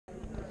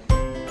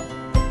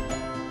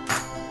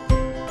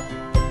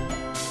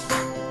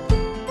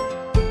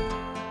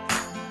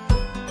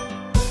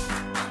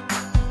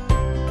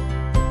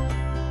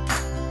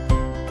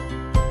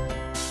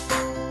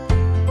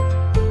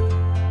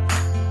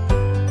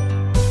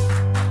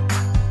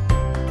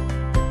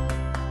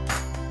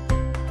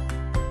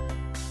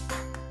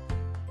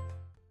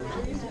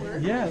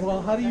Yeah,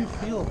 well, how do you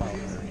feel about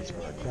Larry's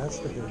work? That's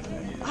the big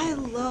thing. I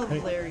love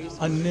Larry's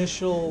work.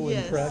 Initial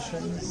Yes.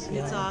 impressions?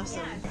 It's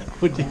awesome.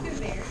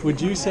 Would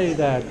you say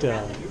that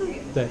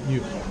that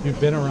you've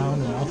been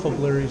around enough of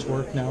Larry's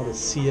work now to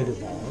see it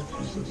evolve?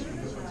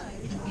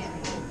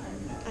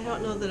 I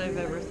don't know that I've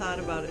ever thought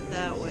about it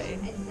that way.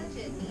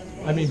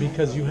 I mean,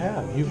 because you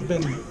have. You've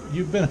been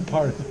a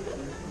part of it.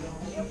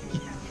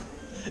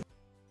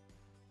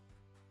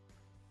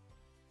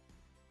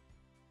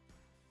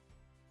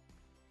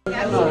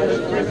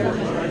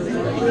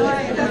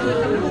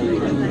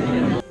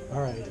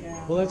 All right.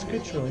 Well, that's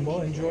good, Shirley.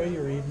 Well, enjoy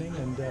your evening,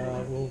 and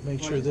we'll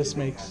make sure this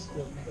makes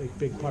a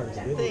big part of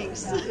it.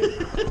 Thanks.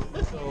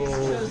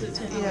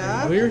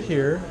 Yeah. We're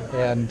here,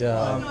 and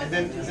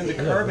then the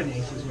carbonate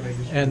is what I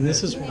use. and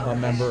this is a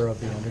member of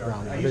the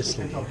Underground Artists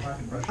League.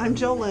 I'm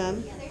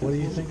Jolene. What do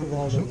you think of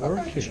all the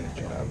work here,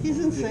 John? He's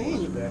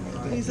insane.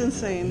 He's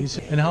insane.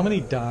 And how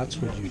many dots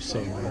would you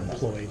say were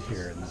employed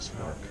here in this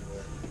work?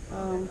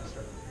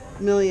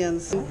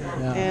 Millions.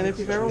 Yeah. And if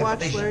you've ever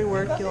watched Larry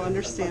work, you'll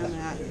understand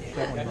that.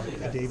 That one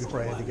a day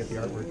before I had to get the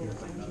artwork here.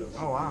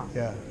 Oh wow.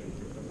 Yeah.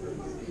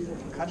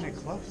 Cutting it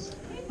close.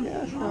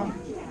 Yeah.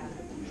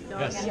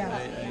 Yes,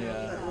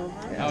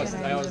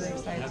 I always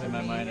have in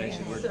my mind I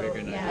should work bigger,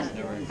 and I just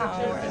never.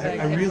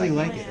 I really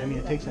like it. I mean,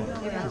 it takes one.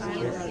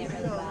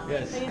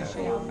 Yes,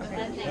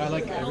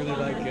 I really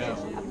like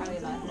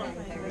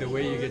the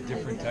way you get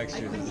different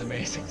textures. It's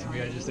amazing to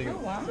me. I just think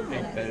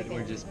that it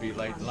would just be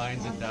like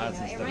lines and dots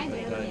and stuff, but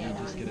you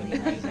just get an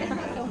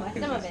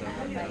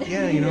amazing.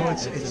 Yeah, you know,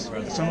 it's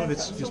some of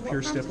it's just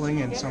pure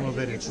stippling, and some of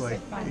it it's like,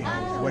 you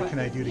know, what can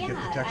I do to get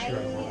the texture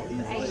I want? You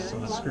know,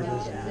 some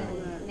scribbles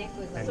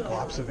and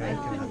glops of ink,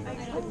 and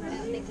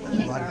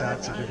then a lot of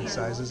dots of different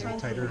sizes and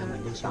tighter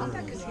and looser.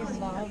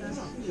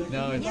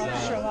 No, it's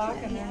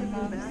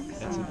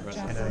that's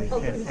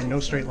impressive. And no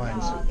straight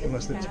lines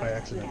unless it's by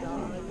accident.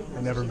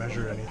 I never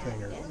measure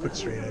anything or put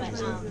straight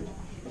edges in.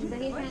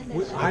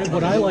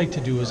 What I like to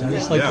do is I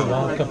just like to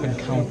walk up and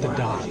count the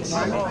dots.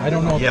 I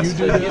don't know if you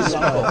do this,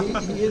 but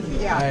You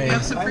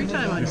have some free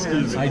time on your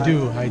hands. I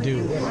do.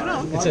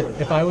 It's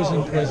if I was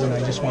in prison, I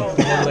just want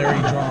 4 Larry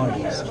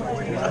drawings,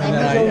 and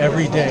then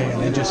every day,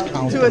 and I just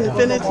count To them.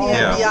 infinity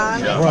and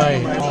beyond. Yeah.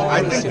 Right.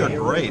 I think they're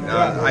great.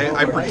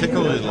 I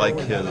particularly like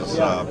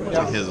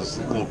his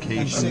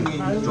location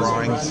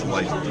drawings,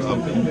 like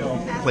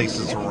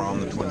places around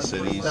the Twin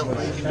Cities,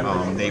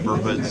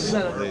 neighborhoods. They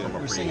have a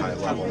pretty high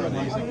level,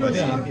 but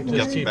it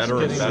gets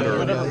better and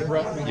better.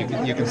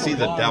 You can see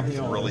the depth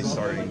really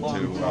starting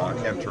to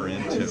enter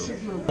into.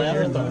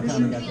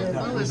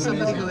 Well, as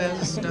somebody who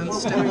has done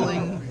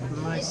stippling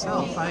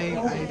myself,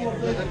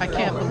 I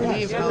can't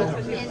believe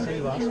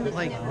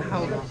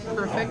how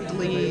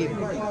perfectly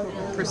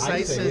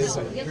precise his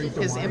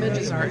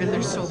images are, and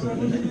they're so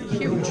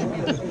huge.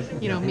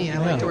 You know me, I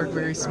like to work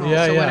very small.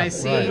 So when I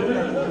see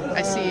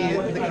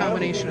the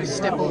combination of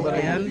stippled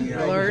and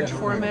large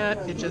format,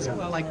 it just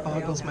like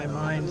boggles my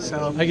mind.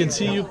 So I can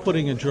see you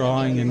putting a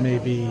drawing in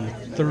maybe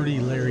 30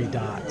 Larry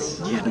dots.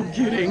 yeah, no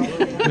kidding.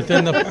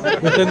 within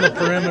the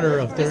perimeter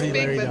of 30 This big,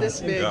 Larry but dots.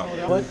 this big.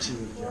 What?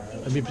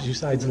 I mean,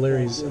 besides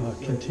Larry's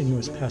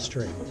continuous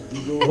pestering,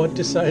 what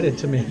decided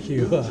to make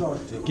you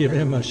give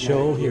him a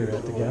show here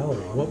at the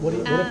gallery? What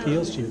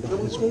appeals to you about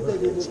his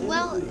work?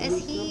 Well, as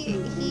he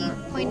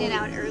pointed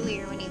out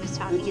earlier when he was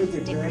talking, it's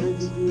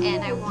different,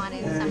 and I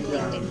wanted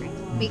something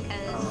different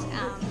because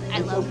I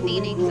love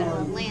paintings, I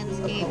love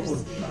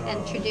landscapes and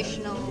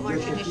more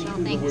traditional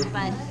things,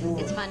 but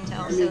it's fun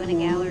to also in a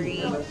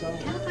gallery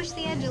kind of push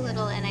the edge a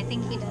little, and I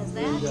think he does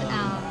that.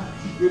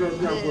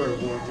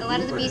 A lot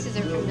of the pieces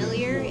are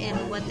familiar in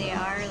what they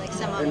are, like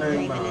some of them are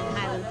even in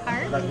Highland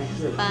Park,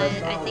 but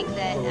I think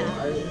that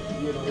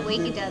the way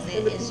he does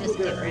it is just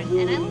different,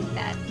 and I like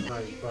that.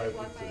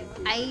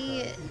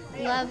 I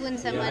love when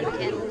someone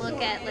can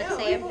look at, let's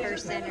say, a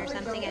person or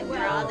something and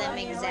draw them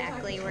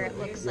exactly where it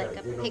looks like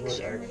a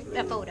picture,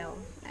 a photo.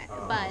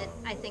 But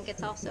I think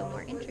it's also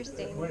more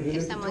interesting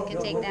if someone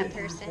can take that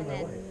person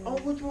and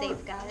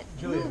they've got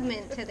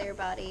movement to their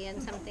body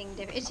and something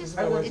different. It's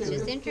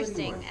just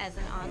interesting as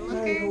an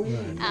onlooker.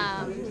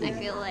 I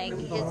feel like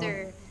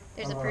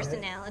there's a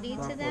personality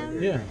to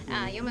them. Yeah.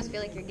 You almost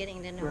feel like you're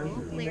getting to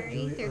know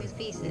Larry through his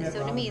pieces.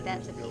 So to me,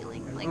 that's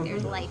appealing. Like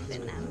there's life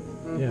in them.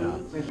 Yeah.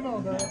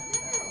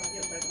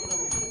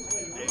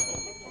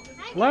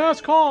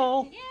 Last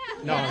call.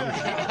 No,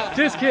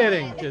 just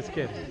kidding.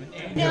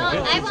 No,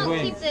 I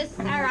won't keep this,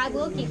 or I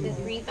will keep this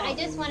brief. I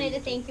just wanted to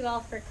thank you all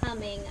for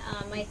coming.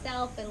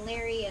 Myself and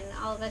Larry and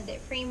all of us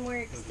at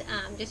Frameworks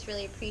just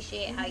really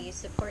appreciate how you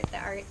support the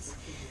arts.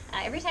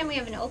 Every time we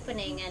have an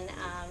opening, and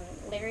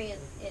Larry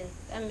is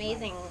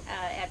amazing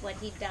at what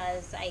he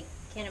does. I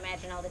can't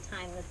imagine all the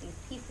time that these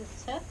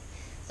pieces took.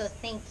 So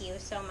thank you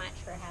so much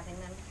for having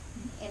them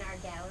in our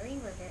gallery.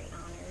 We're very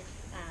honored.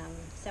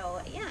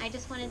 So yeah, I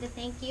just wanted to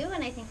thank you,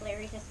 and I think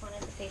Larry just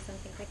wanted to say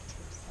something quick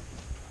too.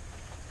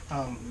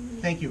 So.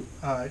 Thank you.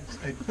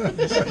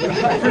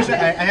 First,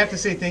 I have to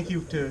say thank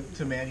you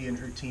to Maddie and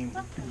her team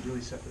who really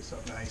set this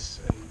up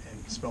nice, and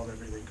spelled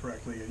everything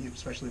correctly,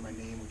 especially my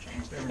name, which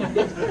almost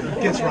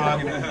everyone gets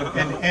wrong.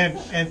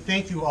 And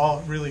thank you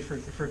all really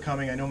for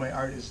coming. I know my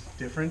art is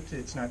different;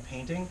 it's not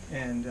painting,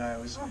 and I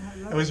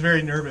was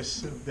very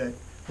nervous that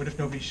what if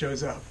nobody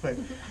shows up, but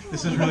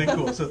this is really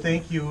cool. So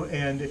thank you.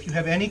 And if you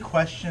have any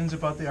questions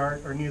about the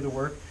art or any of the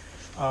work,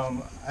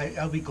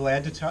 I'll be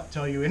glad to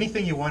tell you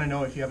anything you want to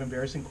know. If you have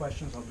embarrassing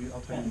questions,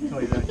 I'll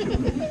tell you that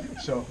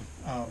too. So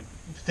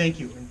thank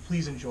you, and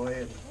please enjoy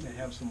it and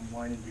have some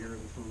wine and beer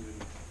and food.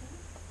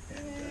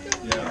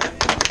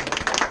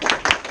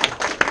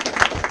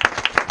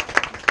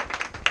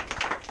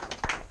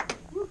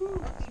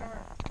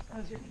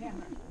 How's your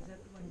camera? Is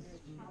that the one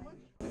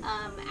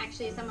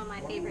Actually, some of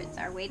my favorites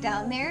are way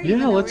down there. Yeah, even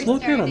though let's we're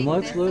look at them. starting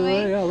Let's this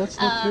way. look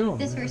through them.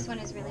 This first one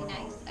is really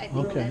nice. I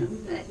think Okay.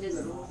 that just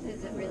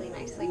is really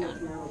nicely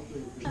done.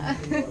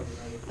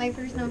 My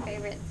personal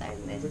favorites are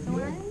this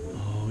one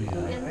Oh yeah.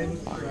 and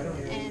this one.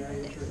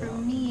 And for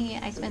me,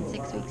 I spent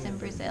 6 weeks in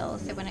Brazil,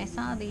 so when I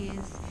saw these,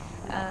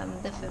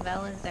 the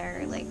favelas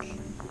are like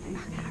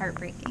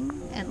heartbreaking,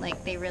 and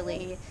like they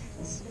really,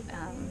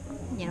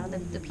 you know,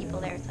 the people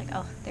there, it's like,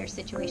 oh, their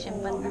situation,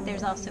 but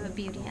there's also a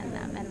beauty in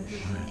them. And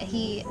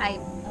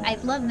I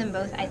love them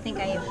both. I think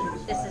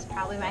this is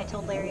probably why I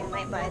told Larry I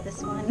might buy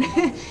this one,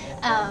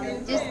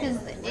 just because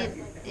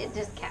it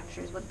just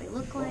captures what they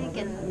look like,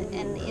 and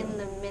in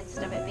the midst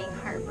of it being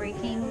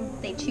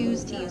heartbreaking, they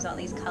choose to use all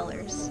these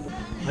colors.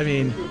 I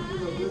mean,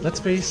 let's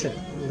face it.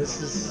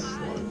 This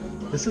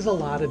is a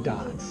lot of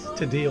dots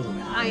to deal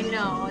with. I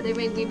know, they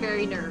made me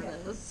very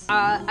nervous.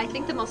 I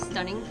think the most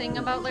stunning thing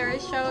about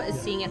Larry's show is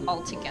seeing it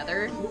all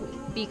together,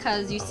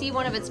 because you see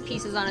one of its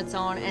pieces on its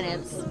own and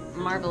it's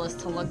marvelous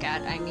to look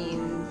at. I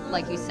mean,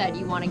 like you said,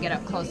 you want to get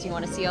up close, you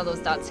want to see all those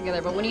dots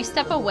together, but when you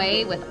step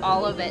away with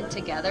all of it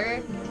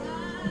together,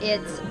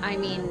 it's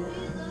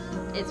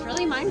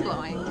really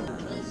mind-blowing.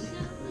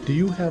 Do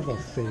you have a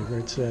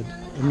favorite that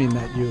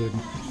you would?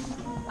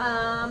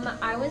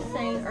 I was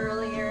saying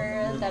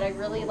earlier that I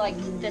really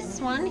liked this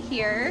one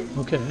here.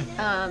 Okay.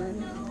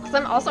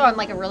 Because I'm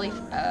like a really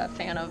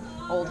fan of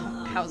old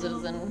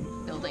houses and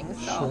buildings,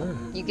 so Sure.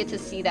 you get to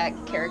see that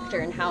character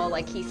and how,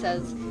 like he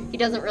says, he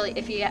doesn't really,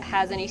 if he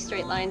has any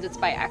straight lines, it's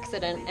by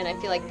accident, and I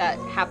feel like that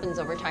happens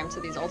over time to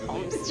these old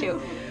homes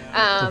too.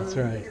 That's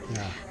right.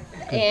 Yeah.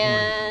 Good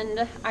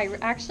And I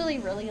actually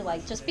really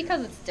like, just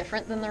because it's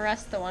different than the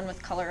rest, the one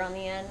with color on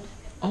the end.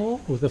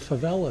 Oh, the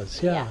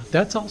favelas. Yeah. Yes.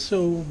 That's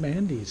also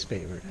Mandy's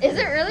favorite. Is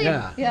it really?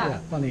 Yeah. Yeah.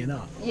 Funny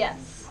enough.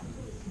 Yes.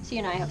 She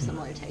and I have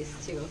similar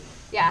tastes too.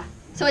 Yeah.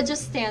 So it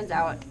just stands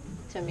out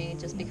to me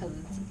just because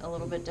it's a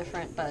little bit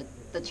different, but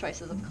the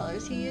choices of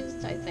colors he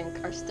used, I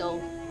think, are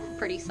still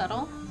pretty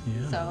subtle.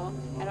 Yeah. So,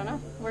 I don't know.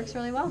 Works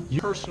really well.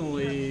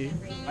 Personally,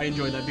 I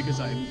enjoy that because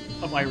I'm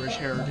of Irish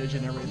heritage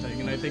and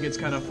everything, and I think it's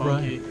kind of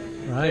funky.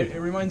 Right. It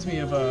reminds me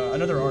of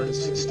another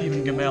artist,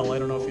 Stephen Gamel. I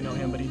don't know if you know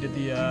him, but he did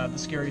the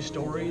Scary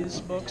Stories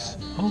books.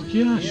 Oh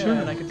yeah, sure.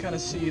 And I could kind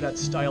of see that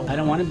style. I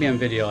don't want to be on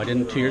video. I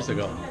didn't 2 years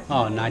ago.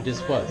 Oh, and I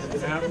just was.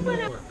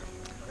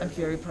 I'm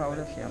very proud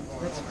of him.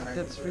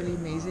 That's really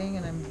amazing,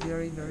 and I'm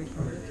very, very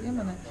proud of him.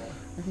 And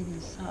I think he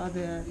saw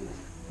the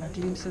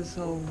glimpses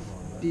of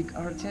big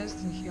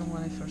artists in him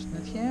when I first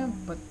met him,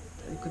 but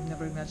I could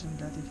never imagine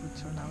that it would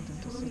turn out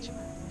into such a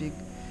big,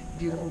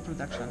 beautiful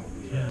production.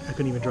 Yeah. I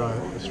couldn't even draw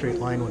a straight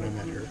line when I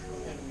met her.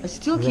 I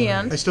still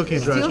can't. I still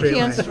can't draw a straight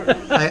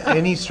line.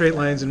 Any straight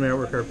lines in my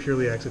artwork are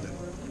purely accidental.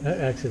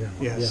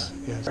 Accidental. Yes,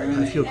 Yeah. yes.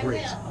 I feel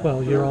great.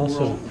 Well, you're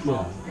also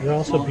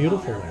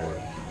beautiful,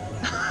 Larry.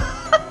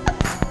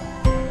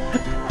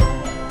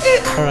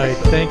 All right.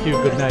 Thank you.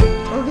 Good night.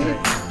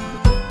 Okay.